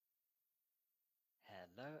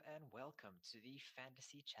Hello and welcome to the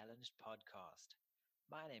Fantasy Challenge podcast.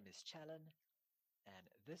 My name is Challen, and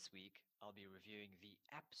this week I'll be reviewing the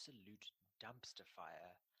absolute dumpster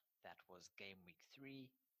fire that was Game Week 3,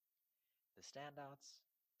 the standouts,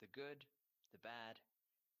 the good, the bad,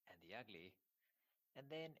 and the ugly, and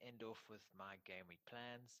then end off with my Game Week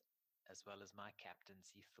plans as well as my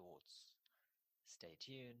captaincy thoughts. Stay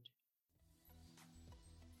tuned.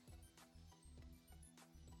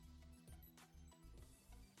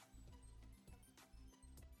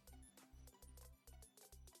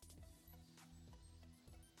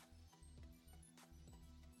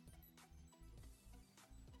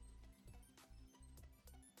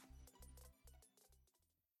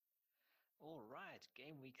 All right,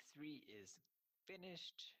 Game Week 3 is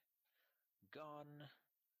finished, gone,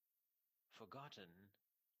 forgotten,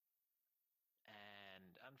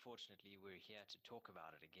 and unfortunately, we're here to talk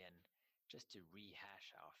about it again, just to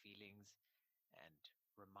rehash our feelings and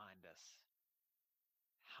remind us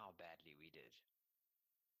how badly we did.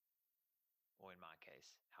 Or in my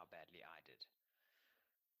case, how badly I did.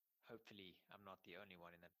 Hopefully, I'm not the only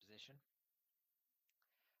one in that position.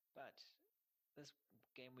 But this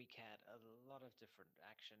game week had a lot of different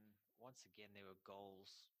action. Once again, there were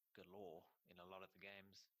goals galore in a lot of the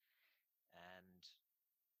games, and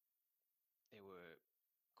there were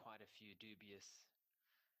quite a few dubious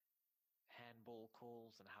handball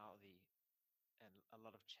calls and a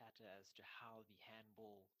lot of chatter as to how the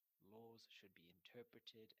handball laws should be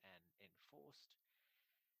interpreted and enforced.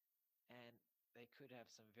 And they could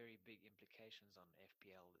have some very big implications on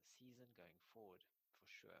FPL this season going forward,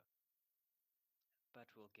 for sure. But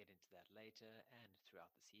we'll get into that later, and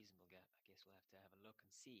throughout the season, I guess we'll have to have a look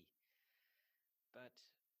and see. But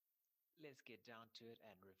let's get down to it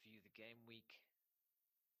and review the game week,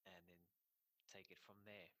 and then take it from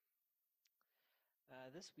there.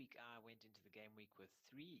 This week, I went into the game week with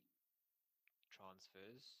 3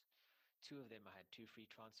 transfers. 2 of them I had 2 free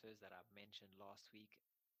transfers that I've mentioned last week,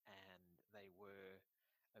 and they were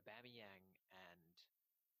Aubameyang and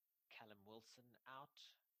Callum Wilson out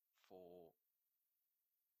for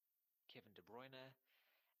Kevin De Bruyne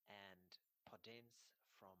and Podence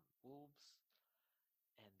from Wolves.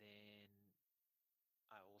 And then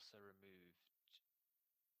I also removed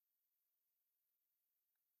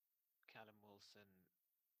Callum Wilson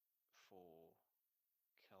for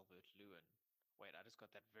Calvert-Lewin. Wait, I just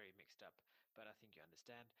got that very mixed up, but I think you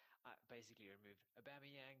understand. I basically removed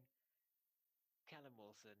Aubameyang, Callum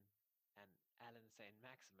Wilson, and Alan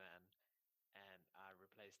Saint-Maximin, and I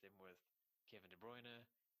replaced them with Kevin De Bruyne,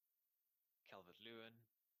 Calvert-Lewin,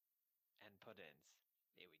 and Podence.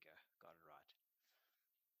 There we go, got it right.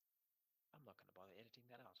 I'm not going to bother editing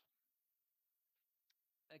that out.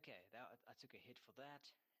 Okay, I took a hit for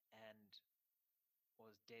that, and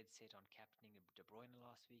was dead set on captaining De Bruyne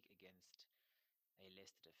last week against a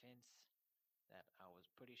Leicester defense that I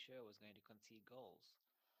was pretty sure was going to concede goals.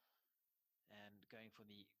 And going for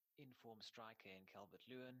the informed striker in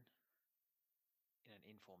Calvert-Lewin in an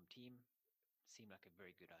informed team seemed like a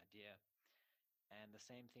very good idea. And the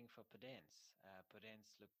same thing for Podence.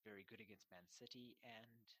 Podence looked very good against Man City,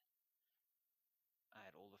 and I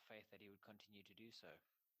had all the faith that he would continue to do so.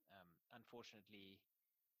 Unfortunately,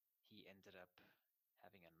 he ended up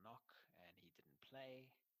having a knock and he didn't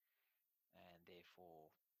play, and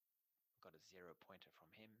therefore got a 0-pointer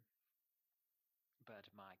from him.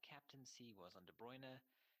 But my captaincy was on De Bruyne,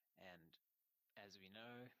 and as we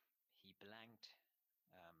know, he blanked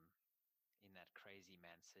in that crazy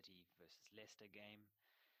Man City versus Leicester game.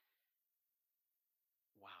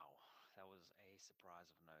 Wow, that was a surprise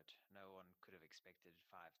of note. No one could have expected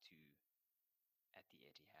 5-2 at the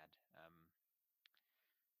Etihad.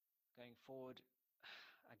 Going forward,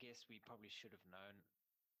 I guess we probably should have known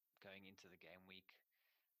going into the game week,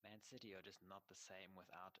 Man City are just not the same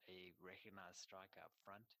without a recognized striker up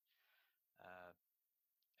front.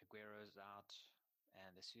 Aguero's out,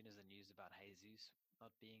 and as soon as the news about Jesus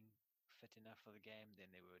not being fit enough for the game,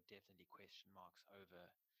 then there were definitely question marks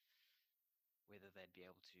over whether they'd be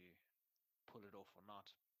able to pull it off or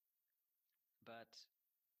not. But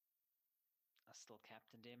I still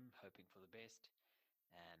captained him, hoping for the best,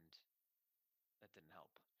 and that didn't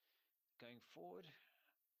help. Going forward,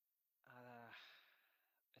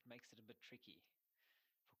 it makes it a bit tricky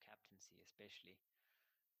for captaincy, especially.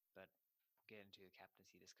 But we'll get into the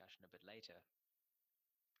captaincy discussion a bit later.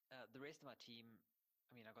 The rest of my team,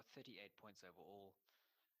 I got 38 points overall,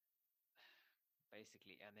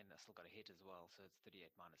 basically, and then I still got a hit as well, so it's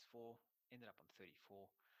 38 minus 4. Ended up on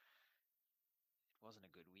 34. It wasn't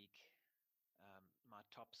a good week. My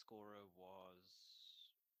top scorer was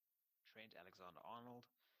Trent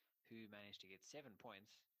Alexander-Arnold, who managed to get 7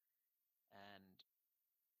 points, and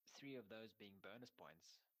 3 of those being bonus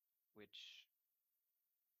points, which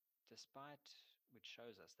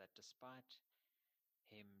shows us that despite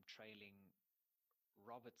him trailing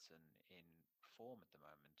Robertson in form at the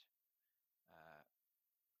moment,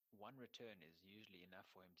 one return is usually enough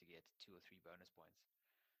for him to get 2 or 3 bonus points.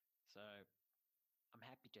 So I'm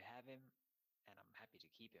happy to have him, and I'm happy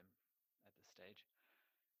to keep him at this stage.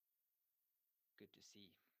 Good to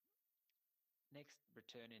see. Next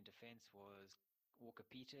return in defense was Walker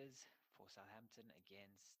Peters for Southampton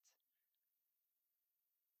against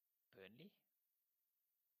Burnley.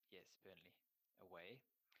 Yes, Burnley away.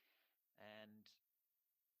 And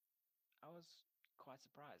I was quite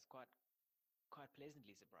surprised, quite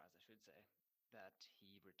pleasantly surprised, I should say, that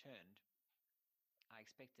he returned. I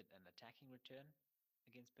expected an attacking return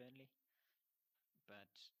against Burnley,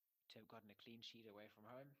 but to have gotten a clean sheet away from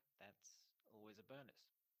home, that's always a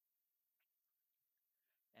bonus.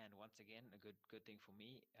 And once again, a good thing for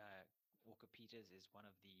me. Walker Peters is one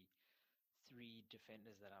of the 3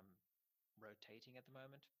 defenders that I'm rotating at the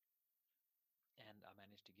moment, and I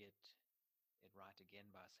managed to get it right again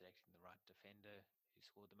by selecting the right defender who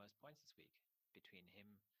scored the most points this week. Between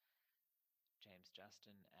him, James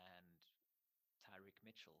Justin, and Tyreek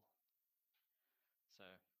Mitchell. So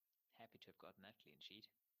happy to have gotten that clean sheet.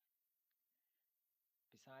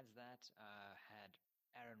 Besides that, I had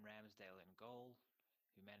Aaron Ramsdale in goal,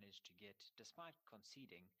 who managed to get, despite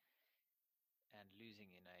conceding and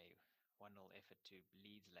losing in a 1-0 effort to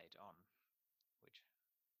Leeds late on, which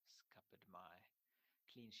scuppered my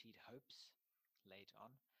clean sheet hopes late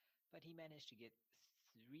on. But he managed to get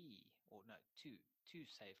two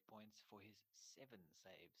save points for his 7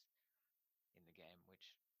 saves in the game,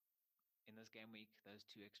 which in this game week, those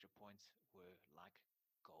 2 extra points were like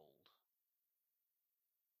gold.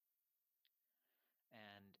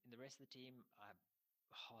 And in the rest of the team, I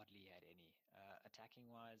hardly had any. Attacking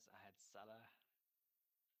wise, I had Salah.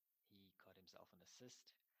 He got himself an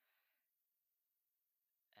assist.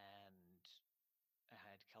 And I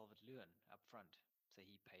had Calvert-Lewin up front. So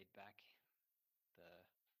he paid back the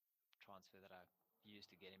transfer that I used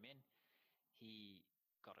to get him in. He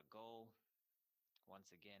got a goal.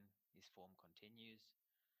 Once again, his form continues.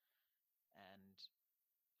 And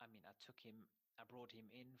I mean, I brought him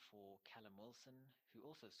in for Callum Wilson, who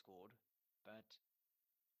also scored, but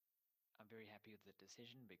I'm very happy with the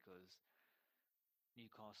decision because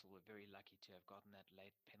Newcastle were very lucky to have gotten that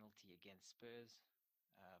late penalty against Spurs.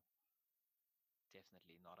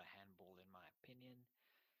 Definitely not a handball in my opinion.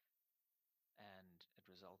 And it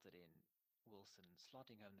resulted in Wilson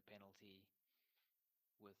slotting home the penalty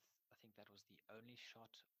with, I think that was the only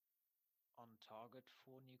shot on target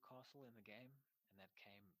for Newcastle in the game, and that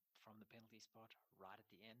came from the penalty spot right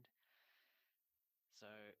at the end.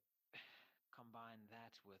 So combine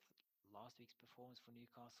that with last week's performance for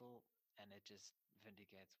Newcastle, and it just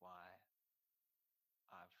vindicates why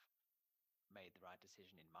I've made the right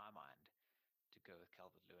decision in my mind to go with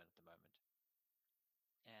Calvert-Lewin at the moment.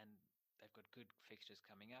 And they've got good fixtures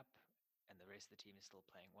coming up, and the rest of the team is still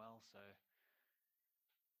playing well, so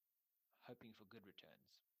hoping for good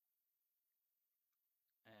returns.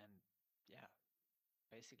 And yeah,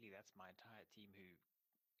 basically that's my entire team who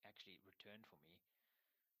actually returned for me.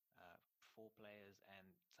 4 players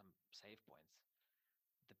and some save points.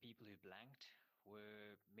 The people who blanked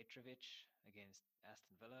were Mitrovic against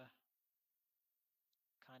Aston Villa.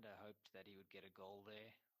 Kind of hoped that he would get a goal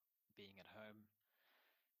there, being at home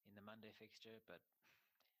in the Monday fixture, but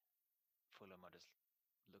Fulham are just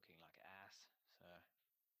looking like ass, so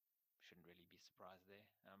shouldn't really be surprised there.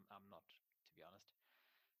 I'm not, to be honest.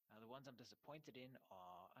 The ones I'm disappointed in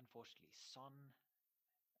are, unfortunately, Son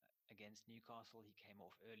against Newcastle. He came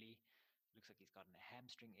off early. Looks like he's gotten a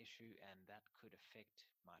hamstring issue, and that could affect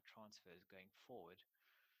my transfers going forward.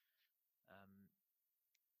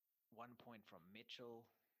 1 point from Mitchell,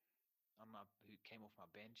 who came off my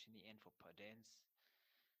bench in the end for Podence.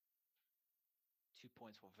 2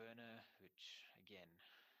 points for Werner, which, again,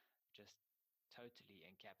 just totally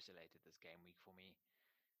encapsulated this game week for me.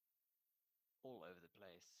 All over the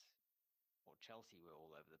place. Or Chelsea were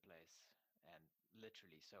all over the place. And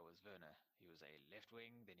literally so was Werner. He was a left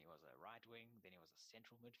wing, then he was a right wing, then he was a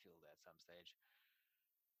central midfielder at some stage.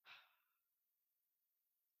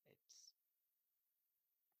 It's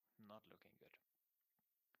not looking good.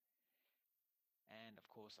 And of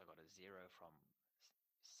course, I got a 0 from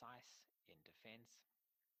Saiss in defense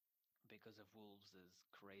because of Wolves'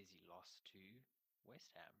 crazy loss to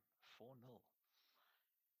West Ham, 4-0.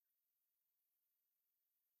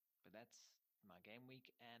 But that's my game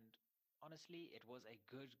week, and honestly, it was a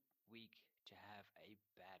good week to have a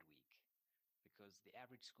bad week. the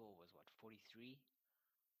average score was what, 43?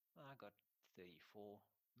 I got 34,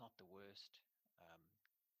 not the worst. I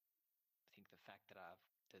think the fact that I've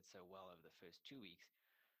did so well over the first 2 weeks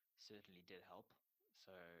certainly did help.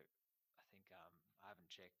 So I think I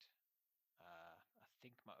haven't checked. I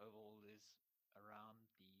think my overall is around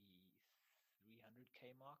the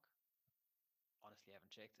 300k mark. Honestly, I haven't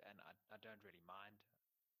checked, and I don't really mind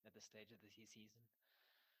at this stage of the season.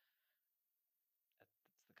 That's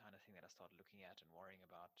the kind of thing that I started looking at and worrying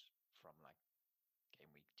about from like game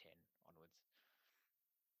week 10 onwards.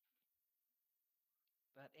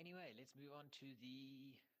 But anyway, let's move on to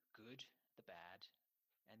the good, the bad,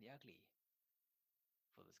 and the ugly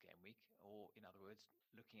for this game week. Or, in other words,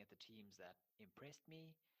 looking at the teams that impressed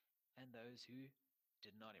me and those who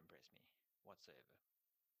did not impress me whatsoever.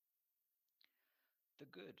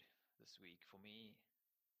 The good this week for me,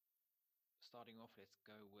 starting off, let's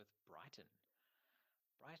go with Brighton.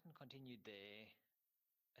 Brighton continued their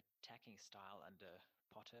attacking style under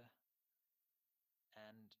Potter,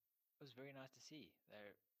 and it was very nice to see.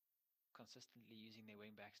 They're consistently using their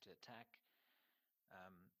wing backs to attack.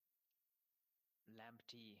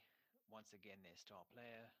 Lamptey, once again their star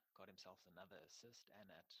player, got himself another assist, and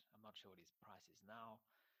I'm not sure what his price is now,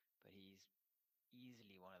 but he's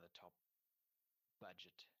easily one of the top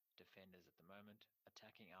budget defenders at the moment.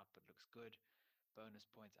 Attacking output looks good. Bonus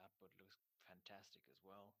points output looks fantastic as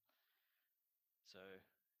well. So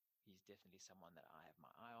he's definitely someone that I have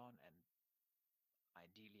my eye on, and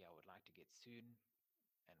ideally I would like to get soon,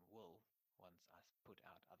 and will once I put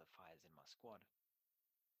out other fires in my squad.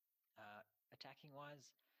 Attacking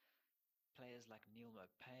wise, players like Neil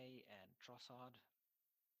Maupay and Trossard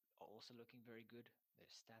are also looking very good. Their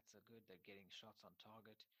stats are good. They're getting shots on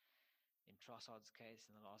target. In Trossard's case,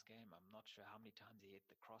 in the last game, I'm not sure how many times he hit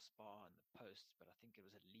the crossbar and the posts, but I think it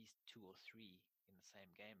was at least 2 or 3 in the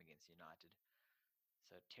same game against United.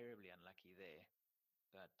 So terribly unlucky there.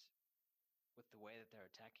 But with the way that they're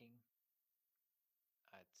attacking,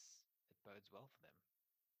 it bodes well for them,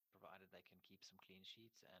 provided they can keep some clean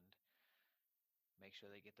sheets and make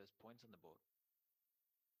sure they get those points on the board.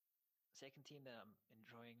 Second team that I'm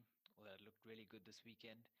enjoying, or that looked really good this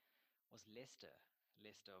weekend, was Leicester.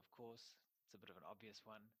 Leicester, of course, it's a bit of an obvious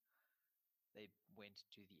one. They went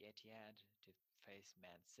to the Etihad to face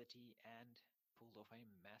Man City and pulled off a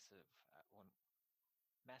massive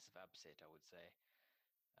upset, I would say,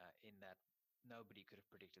 in that nobody could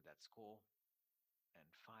have predicted that score. And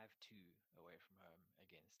 5-2 away from home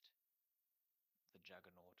against the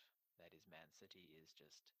juggernaut that is Man City is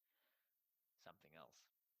just something else.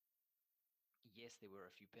 Yes, there were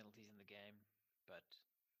a few penalties in the game, but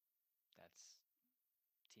that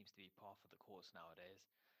seems to be par for the course nowadays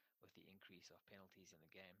with the increase of penalties in the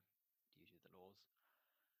game due to the laws.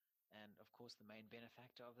 And of course, the main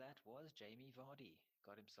benefactor of that was Jamie Vardy.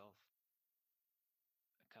 Got himself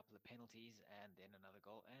a couple of penalties and then another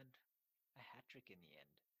goal and a hat trick in the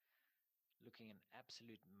end. Looking an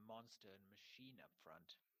absolute monster and machine up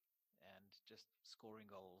front and just scoring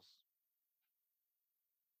goals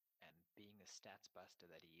and being the stats buster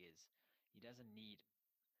that he is. He doesn't need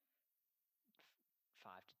 5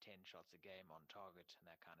 to 10 shots a game on target and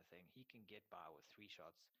that kind of thing. He can get by with 3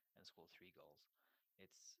 shots and score 3 goals.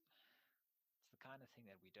 It's the kind of thing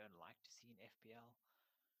that we don't like to see in FPL,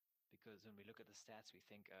 because when we look at the stats, we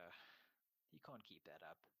think, he can't keep that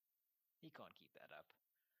up. He can't keep that up.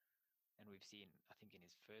 And we've seen, I think in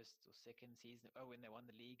his first or second season, when they won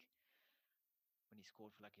the league, when he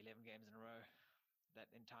scored for like 11 games in a row,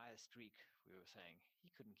 that entire streak, we were saying, he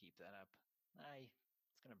couldn't keep that up.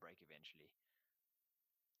 It's going to break eventually.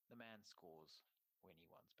 The man scores when he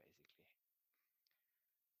wants, basically.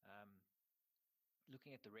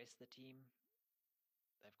 Looking at the rest of the team,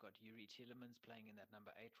 they've got Yuri Tielemans playing in that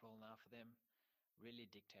number 8 role now for them, really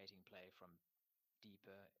dictating play from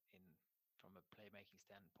deeper from a playmaking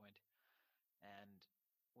standpoint. And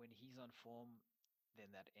when he's on form,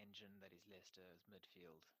 then that engine that is Leicester's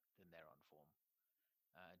midfield, then they're on form.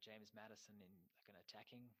 James Maddison in like an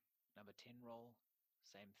attacking number 10 role,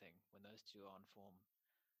 same thing. When those two are on form,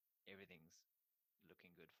 everything's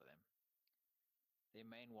looking good for them. Their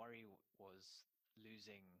main worry was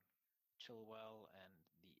losing Chilwell and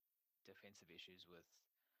the defensive issues with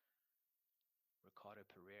Ricardo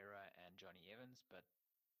Pereira and Johnny Evans, but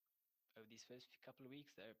over these first couple of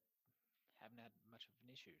weeks, they haven't had much of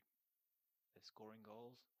an issue. They're scoring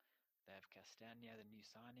goals. They have Castagna, the new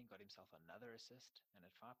signing, got himself another assist, and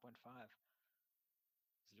at 5.5,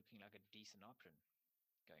 it's looking like a decent option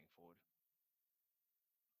going forward.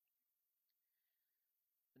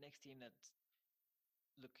 The next team that's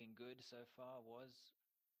looking good so far was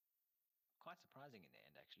quite surprising in the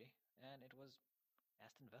end, actually, and it was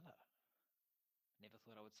Aston Villa. Never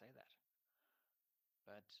thought I would say that.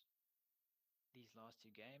 But these last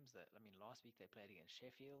two games, last week they played against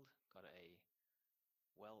Sheffield, got a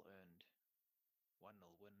well-earned 1-0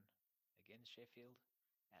 win against Sheffield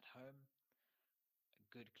at home. A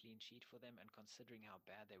good clean sheet for them, and considering how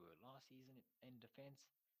bad they were last season in defense,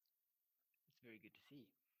 it's very good to see.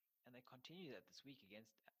 And they continue that this week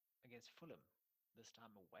against Fulham, this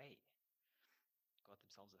time away. Got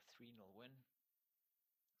themselves a 3-0 win.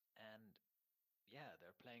 And yeah,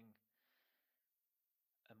 they're playing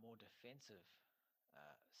a more defensive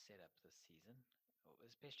setup this season,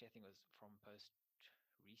 especially I think it was from post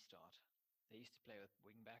restart. They used to play with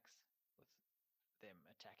wing backs, with them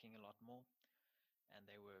attacking a lot more, and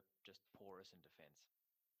they were just porous in defense.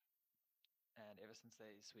 And ever since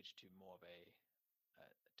they switched to more of a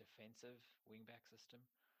defensive wing back system,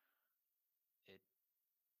 it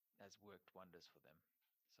has worked wonders for them.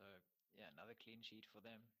 So yeah, another clean sheet for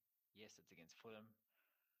them. Yes, it's against Fulham,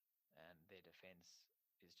 and their defense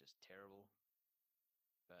is just terrible,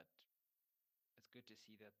 but it's good to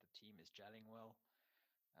see that the team is gelling well.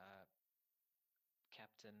 Uh,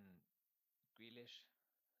 Captain Grealish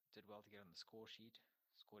did well to get on the score sheet,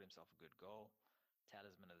 scored himself a good goal,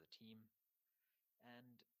 talisman of the team.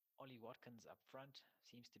 And Ollie Watkins up front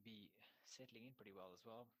seems to be settling in pretty well as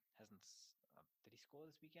well. Hasn't did he score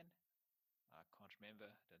this weekend? I can't remember.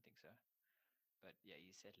 Don't think so. But yeah,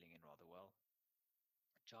 he's settling in rather well.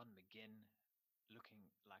 John McGinn looking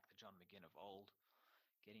like the John McGinn of old,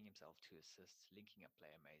 getting himself 2 assists, linking up play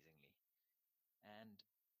amazingly. And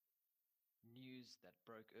news that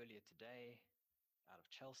broke earlier today out of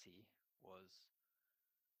Chelsea was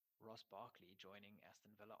Ross Barkley joining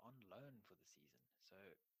Aston Villa on loan for the season. So,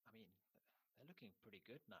 I mean, they're looking pretty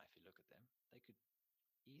good now if you look at them. They could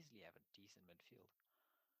easily have a decent midfield.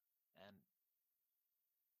 And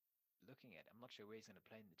looking at, I'm not sure where he's going to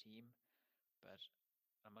play in the team, but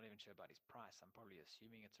I'm not even sure about his price. I'm probably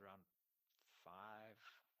assuming it's around 5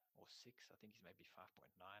 or 6. I think he's maybe 5.9.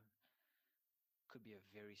 Could be a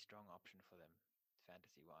very strong option for them,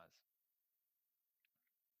 fantasy wise.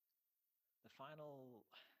 The final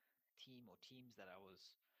team or teams that I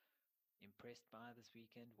was impressed by this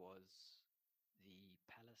weekend was the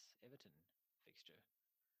Palace Everton fixture.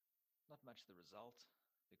 Not much the result,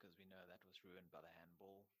 because we know that was ruined by the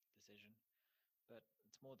handball decision, but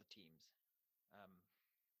it's more the teams. Um,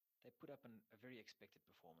 they put up a very expected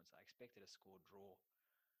performance. I expected a score draw,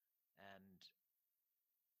 and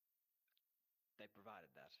they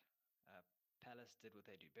provided that. Uh, Palace did what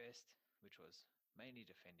they do best, which was mainly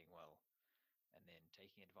defending well and then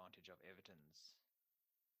taking advantage of Everton's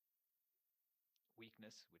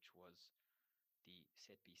weakness, which was the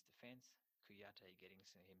set piece defense. Kuyate getting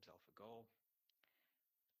himself a goal.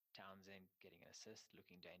 Townsend getting an assist,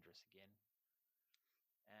 looking dangerous again.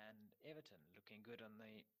 And Everton looking good on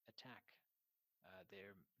the attack.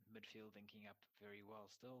 Their midfield linking up very well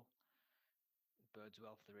still. It bodes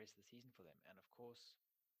well for the rest of the season for them. And of course,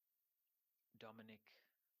 Dominic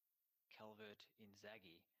Calvert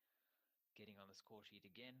Inzaghi getting on the score sheet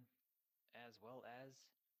again, as well as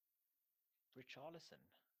Richarlison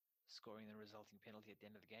scoring the resulting penalty at the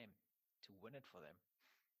end of the game to win it for them.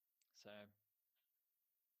 So,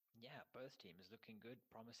 yeah, both teams looking good,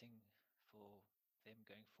 promising for them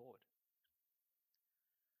going forward.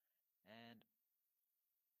 And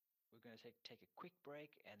we're going to take a quick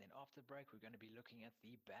break, and then after the break, we're going to be looking at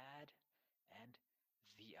the bad and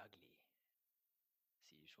the ugly.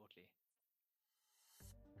 See you shortly.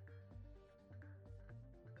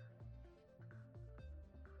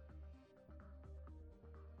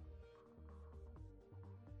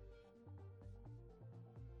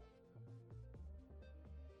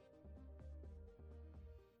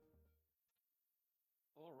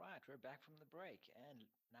 All right, we're back from the break, and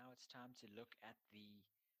now it's time to look at the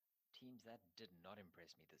teams that did not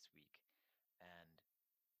impress me this week. And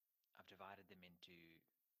I've divided them into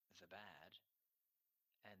the bad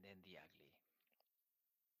and then the ugly.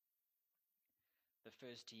 The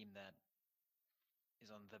first team that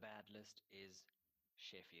is on the bad list is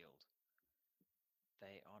Sheffield.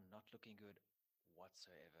 They are not looking good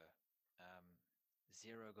whatsoever.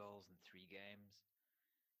 0 goals in 3 games.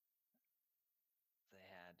 They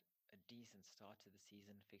had a decent start to the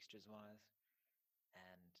season fixtures wise,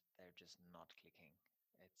 and they're just not clicking.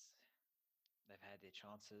 They've had their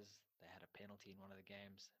chances. They had a penalty in one of the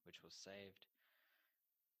games, which was saved.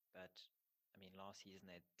 But I mean, last season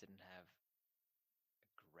they didn't have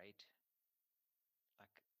a great,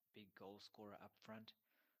 like, big goal scorer up front.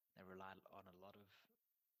 They relied on a lot of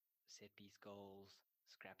set piece goals,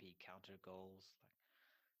 scrappy counter goals, like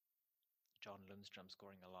John Lundstrom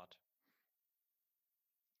scoring a lot.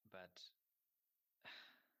 but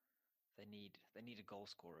they need a goal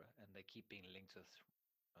scorer, and they keep being linked with,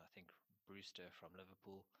 I think, Brewster from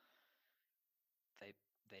Liverpool.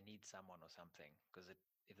 They need someone or something, because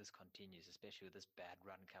if this continues, especially with this bad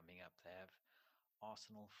run coming up, they have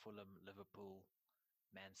Arsenal, Fulham, Liverpool,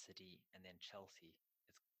 Man City, and then Chelsea.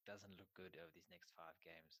 It doesn't look good over these next 5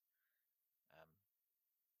 games.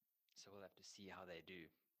 So we'll have to see how they do.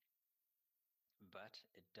 But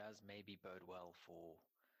it does maybe bode well for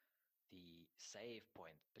the save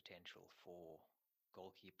point potential for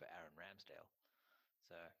goalkeeper Aaron Ramsdale.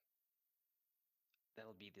 So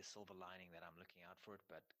that'll be the silver lining that I'm looking out for it.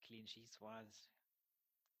 But clean sheets wise,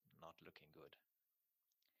 not looking good.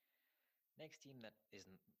 Next team that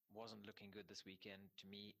wasn't looking good this weekend, to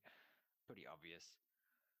me, pretty obvious.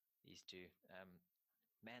 These two,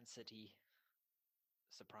 Man City,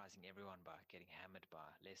 surprising everyone by getting hammered by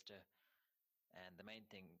Leicester, and the main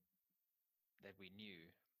thing that we knew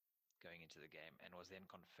going into the game and was then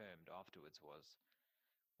confirmed afterwards was,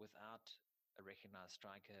 without a recognized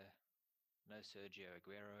striker, no Sergio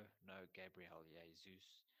Aguero, no Gabriel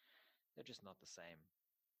Jesus, they're just not the same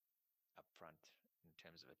up front in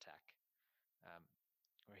terms of attack.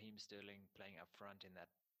 Raheem Sterling playing up front in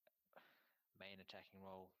that main attacking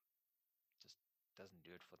role just doesn't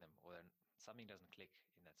do it for them, or something doesn't click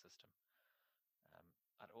in that system.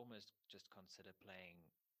 I'd almost just consider playing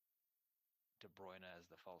De Bruyne as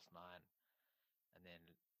the false nine, and then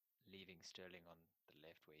leaving Sterling on the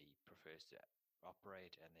left where he prefers to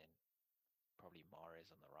operate, and then probably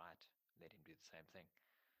Mahrez on the right, let him do the same thing.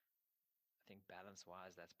 I think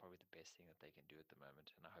balance-wise, that's probably the best thing that they can do at the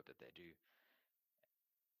moment, and I hope that they do.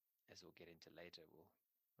 As we'll get into later,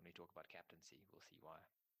 when we talk about captaincy, we'll see why.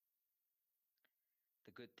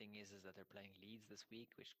 The good thing is that they're playing Leeds this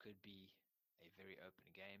week, which could be a very open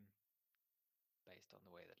game based on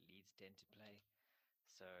the way that Leeds tend to play.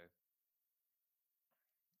 So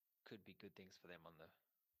could be good things for them on the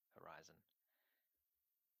horizon.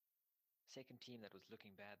 Second team that was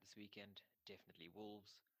looking bad this weekend, definitely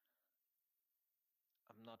Wolves.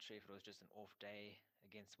 I'm not sure if it was just an off day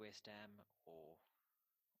against West Ham or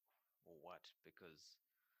what, because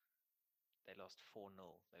they lost 4-0.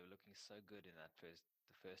 They were looking so good in the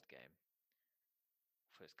first game,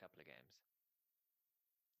 first couple of games.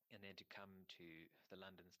 And then to come to the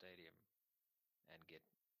London Stadium and get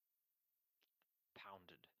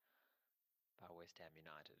pounded by West Ham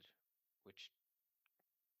United, which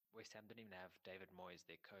West Ham didn't even have David Moyes,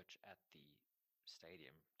 their coach, at the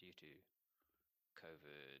stadium due to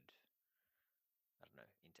COVID, I don't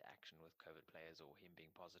know, interaction with COVID players or him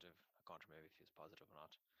being positive. I can't remember if he was positive or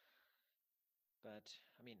not. But,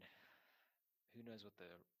 I mean, who knows what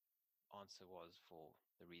the answer was for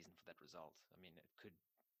the reason for that result. I mean, it could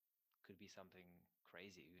be something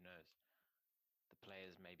crazy. Who knows? The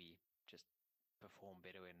players maybe just perform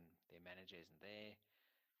better when their manager isn't there.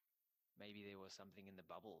 Maybe there was something in the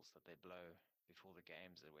bubbles that they blow before the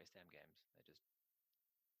games, the West Ham games. They just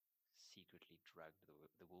secretly drugged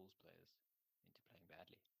the Wolves players into playing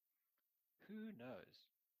badly. Who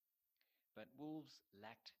knows? But Wolves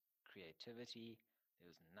lacked creativity.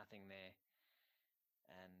 There was nothing there.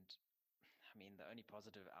 And I mean, the only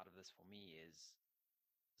positive out of this for me is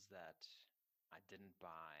that I didn't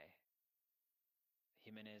buy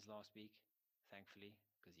Jimenez last week, thankfully,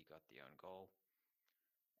 because he got the own goal.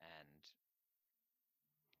 And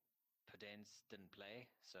Podence didn't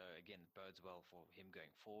play. So again, it bodes well for him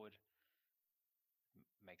going forward.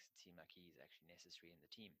 Makes it seem like he's actually necessary in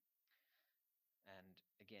the team. And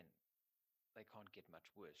again, they can't get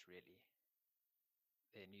much worse, really.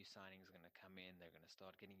 Their new signings are going to come in. They're going to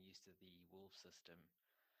start getting used to the Wolves system.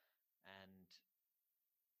 And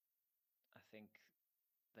I think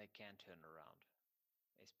they can turn around.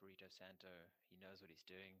 Espirito Santo, he knows what he's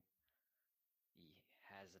doing. He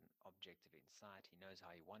has an objective in sight. He knows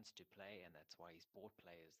how he wants to play, and that's why he's bought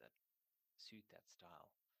players that suit that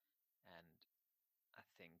style. And I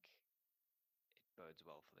think it bodes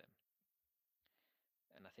well for them.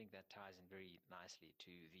 And I think that ties in very nicely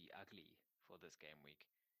to the ugly for this game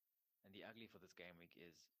week. And the ugly for this game week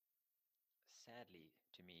is, sadly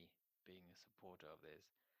to me, being a supporter of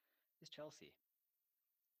theirs, is Chelsea.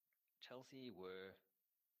 Chelsea were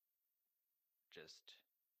just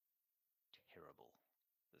terrible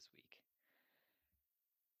this week.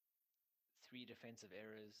 3 defensive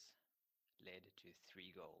errors led to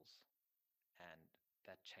 3 goals, and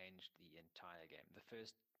that changed the entire game. The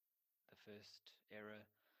first error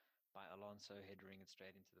by Alonso headering it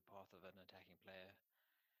straight into the path of an attacking player,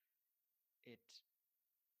 it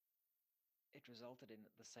resulted in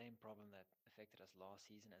the same problem that affected us last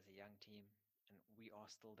season as a young team, And we are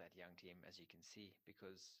still that young team, as you can see,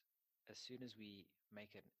 because as soon as we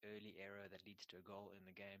make an early error that leads to a goal in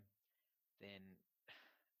the game, then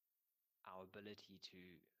our ability to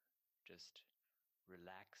just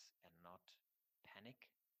relax and not panic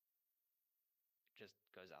just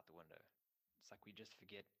goes out the window. It's like we just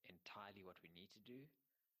forget entirely what we need to do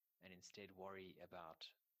and instead worry about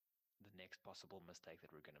the next possible mistake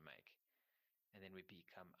that we're going to make. And then we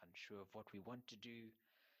become unsure of what we want to do,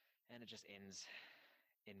 and it just ends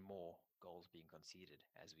in more goals being conceded,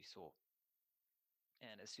 as we saw.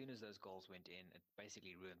 And as soon as those goals went in, it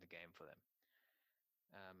basically ruined the game for them.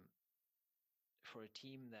 For a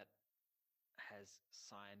team that has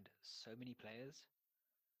signed so many players,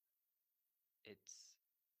 it's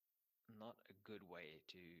not a good way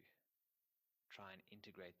to try and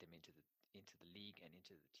integrate them into the league and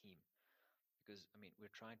into the team, because I mean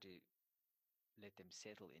we're trying to let them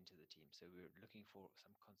settle into the team, so we're looking for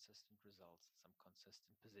some consistent results, some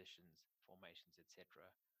consistent positions, formations, etc.,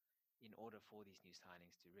 in order for these new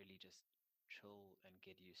signings to really just chill and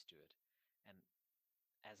get used to it. And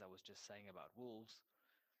as I was just saying about Wolves,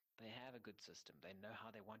 they have a good system. They know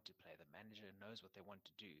how they want to play. The manager knows what they want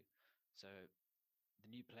to do. So the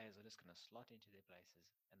new players are just going to slot into their places.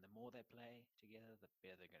 And the more they play together, the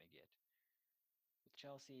better they're going to get. With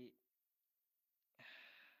Chelsea,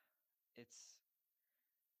 it's,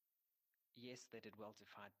 yes, they did well to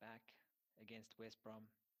fight back against West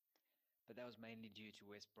Brom, but that was mainly due to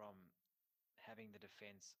West Brom having the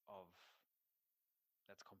defense of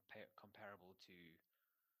that's comparable to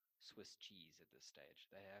Swiss cheese at this stage.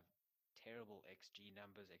 They have terrible XG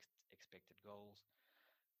numbers, expected goals,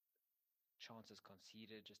 chances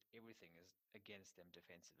conceded, just everything is against them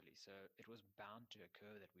defensively. So it was bound to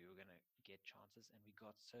occur that we were going to get chances, and we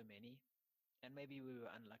got so many. And maybe we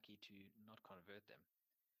were unlucky to not convert them.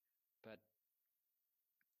 But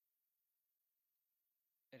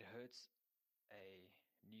it hurts a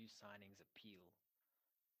new signing's appeal,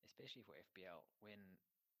 especially for FPL, when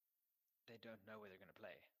they don't know where they're going to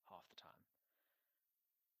play half the time.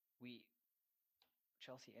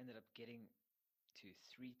 Chelsea ended up getting to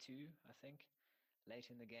 3-2, I think,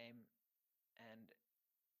 late in the game. And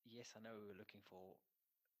yes, I know we were looking for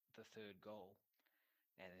the third goal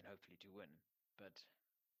and then hopefully to win. But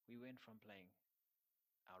we went from playing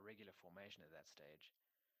our regular formation at that stage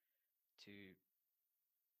to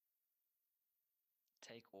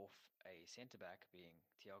take off a centre-back, being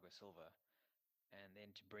Thiago Silva, and then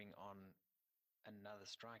to bring on another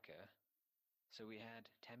striker. So we had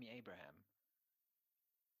Tammy Abraham,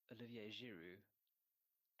 Olivier Giroud,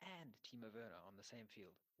 and Timo Werner on the same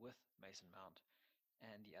field with Mason Mount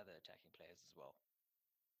and the other attacking players as well.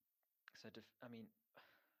 So, I mean,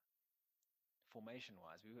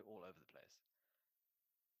 formation-wise, we were all over the place.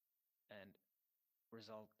 And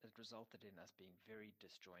it resulted in us being very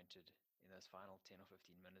disjointed in those final 10 or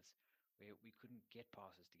 15 minutes where we couldn't get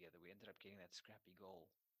passes together. We ended up getting that scrappy goal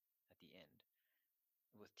at the end,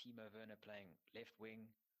 with Timo Werner playing left wing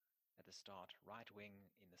at the start, right wing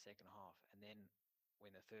in the second half, and then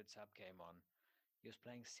when the third sub came on, he was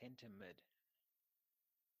playing center mid.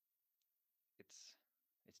 It's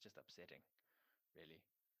just upsetting, really.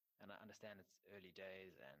 And I understand it's early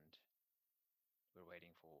days and we're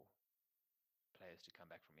waiting for players to come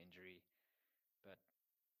back from injury, but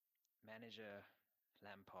manager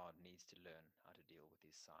Lampard needs to learn how to deal with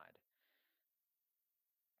his side,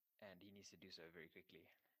 and he needs to do so very quickly,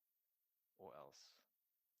 or else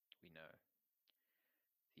we know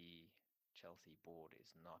the Chelsea board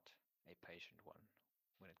is not a patient one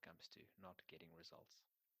when it comes to not getting results.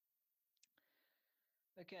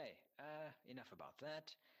 Okay, enough about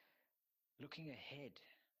that. Looking ahead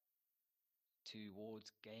towards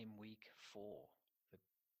game week 4, the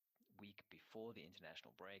week before the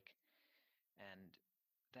international break, and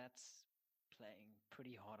that's playing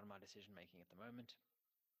pretty hard on my decision making at the moment,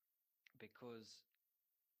 because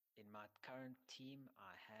in my current team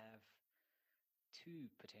I have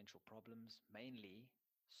two potential problems, mainly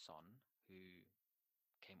Son, who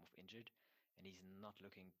came off injured, and he's not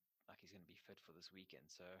looking like he's going to be fit for this weekend.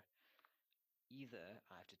 So either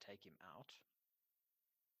I have to take him out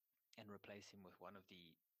and replace him with one of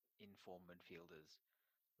the in-form midfielders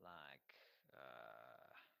like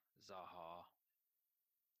Zaha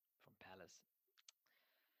from Palace,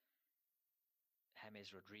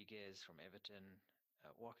 James Rodriguez from Everton,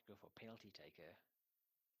 or I could go for a penalty taker,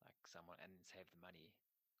 like someone, and save the money,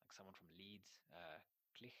 like someone from Leeds,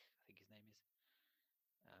 Klich, I think his name is.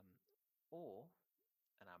 Or,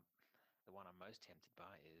 and the one I'm most tempted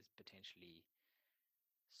by is potentially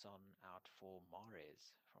Son out for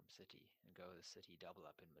Mahrez from City and go the City double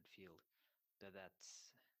up in midfield. But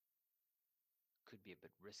that's could be a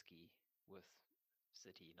bit risky with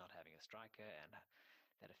City not having a striker and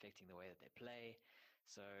that affecting the way that they play.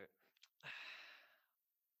 So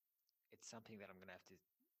it's something that I'm going to have to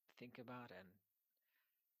think about and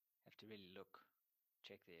have to really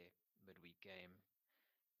check their midweek game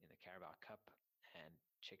in the Carabao Cup and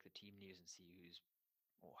check the team news and see who's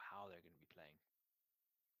or how they're going to be playing.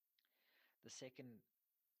 The second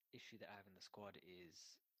issue that I have in the squad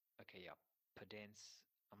is, Podence.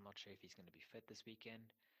 I'm not sure if he's going to be fit this weekend,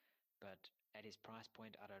 but at his price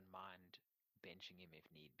point, I don't mind benching him if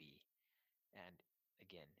need be. And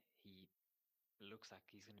again, he looks like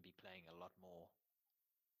he's going to be playing a lot more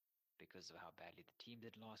because of how badly the team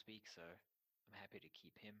did last week, so I'm happy to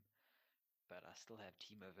keep him. But I still have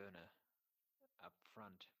Timo Werner up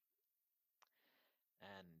front.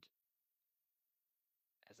 And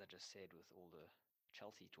as I just said, with all the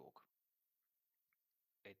Chelsea talk,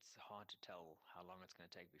 it's hard to tell how long it's going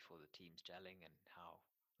to take before the team's gelling and how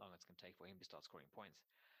long it's going to take for him to start scoring points.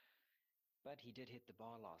 But he did hit the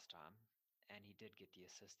bar last time, and he did get the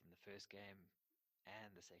assist in the first game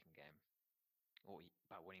and the second game, or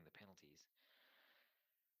by winning the penalties.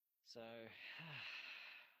 So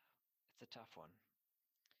it's a tough one.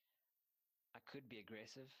 I could be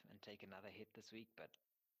aggressive and take another hit this week, but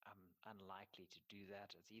I'm unlikely to do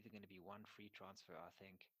that. It's either going to be one free transfer, I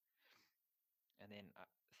think. And then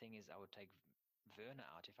the thing is, I would take Werner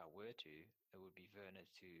out if I were to. It would be Werner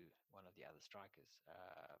to one of the other strikers.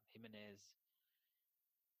 Jimenez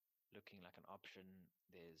looking like an option.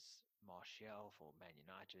 There's Martial for Man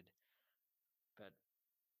United. But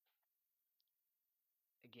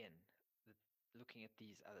again, looking at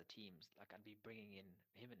these other teams, like I'd be bringing in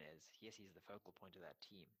Jimenez. Yes, he's the focal point of that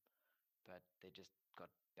team, but they just got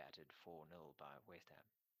battered 4-0 by West Ham.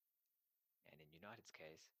 And in United's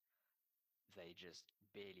case, they just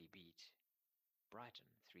barely beat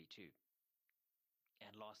Brighton 3-2.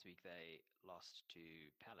 And last week they lost to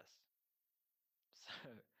Palace. So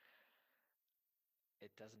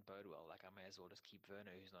it doesn't bode well. Like I may as well just keep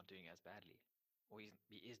Werner, who's not doing as badly. Or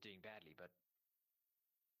he is doing badly, but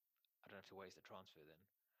I don't have to waste a transfer then.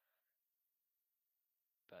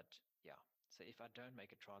 But yeah, so if I don't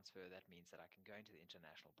make a transfer, that means that I can go into the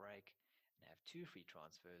international break and have 2 free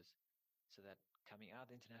transfers, so that coming out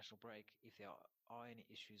of the international break, if there are any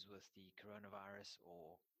issues with the coronavirus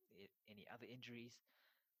or any other injuries,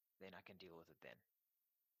 then I can deal with it then.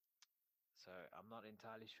 So I'm not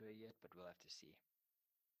entirely sure yet, but we'll have to see.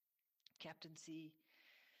 Captaincy,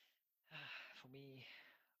 for me,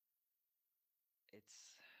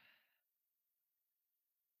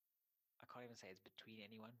 I can't even say it's between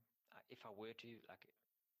anyone. If I were to, like,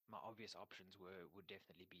 my obvious options would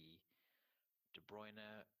definitely be De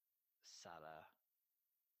Bruyne, Salah,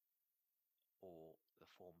 or the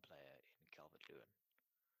form player in Calvert-Lewin.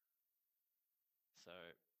 So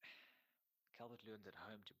Calvert-Lewin's at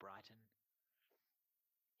home to Brighton.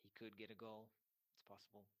 He could get a goal. It's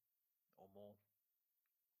possible, or more.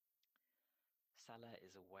 Salah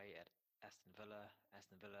is away at Aston Villa.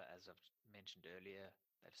 Aston Villa, as I've mentioned earlier,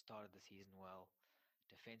 they've started the season well,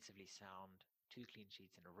 defensively sound, 2 clean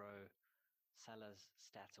sheets in a row. Salah's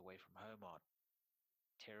stats away from home are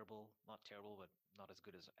terrible. Not terrible, but not as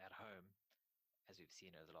good as at home, as we've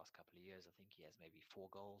seen over the last couple of years. I think he has maybe 4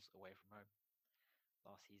 goals away from home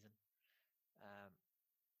last season.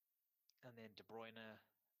 And then De Bruyne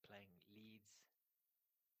playing Leeds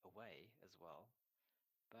away as well.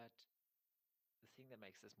 But the thing that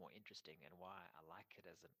makes this more interesting and why I like it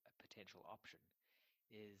as a potential option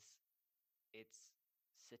is it's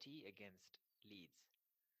City against Leeds.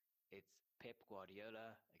 It's Pep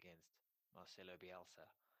Guardiola against Marcelo Bielsa.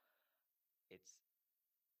 It's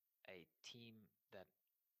a team that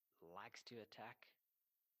likes to attack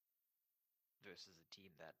versus a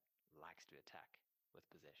team that likes to attack with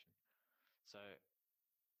possession. So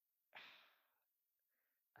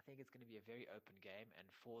I think it's going to be a very open game, and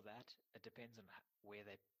for that, it depends on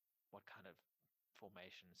what kind of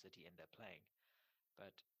formation City end up playing.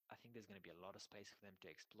 But I think there's going to be a lot of space for them to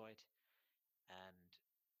exploit, and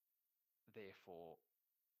therefore,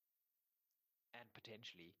 and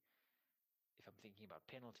potentially, if I'm thinking about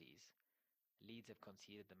penalties, Leeds have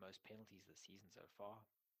conceded the most penalties this season so far.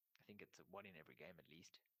 I think it's 1 in every game at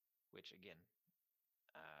least, which again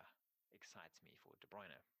excites me for De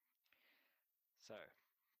Bruyne. So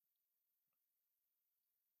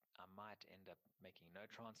I might end up making no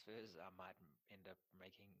transfers. I might end up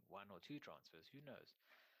making 1 or 2 transfers. Who knows?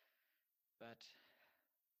 But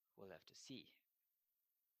we'll have to see.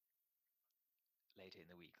 Later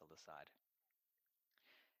in the week, I'll decide.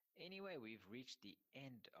 Anyway, we've reached the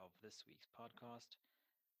end of this week's podcast,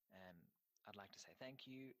 and I'd like to say thank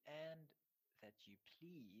you and that you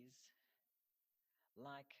please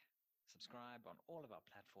like, subscribe on all of our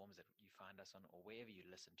platforms that you find us on, or wherever you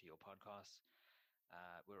listen to your podcasts.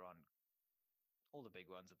 We're on all the big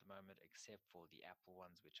ones at the moment, except for the Apple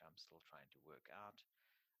ones, which I'm still trying to work out.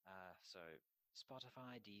 So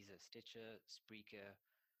Spotify, Deezer, Stitcher, Spreaker,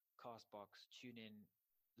 Castbox, TuneIn,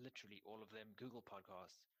 literally all of them, Google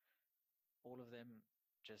Podcasts, all of them.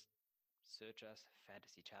 Just search us,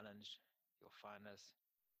 Fantasy Challenge. You'll find us.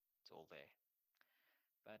 It's all there.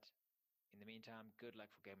 But in the meantime, good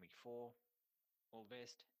luck for Game Week 4. All the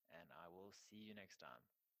best, and I will see you next time.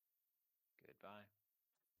 Goodbye.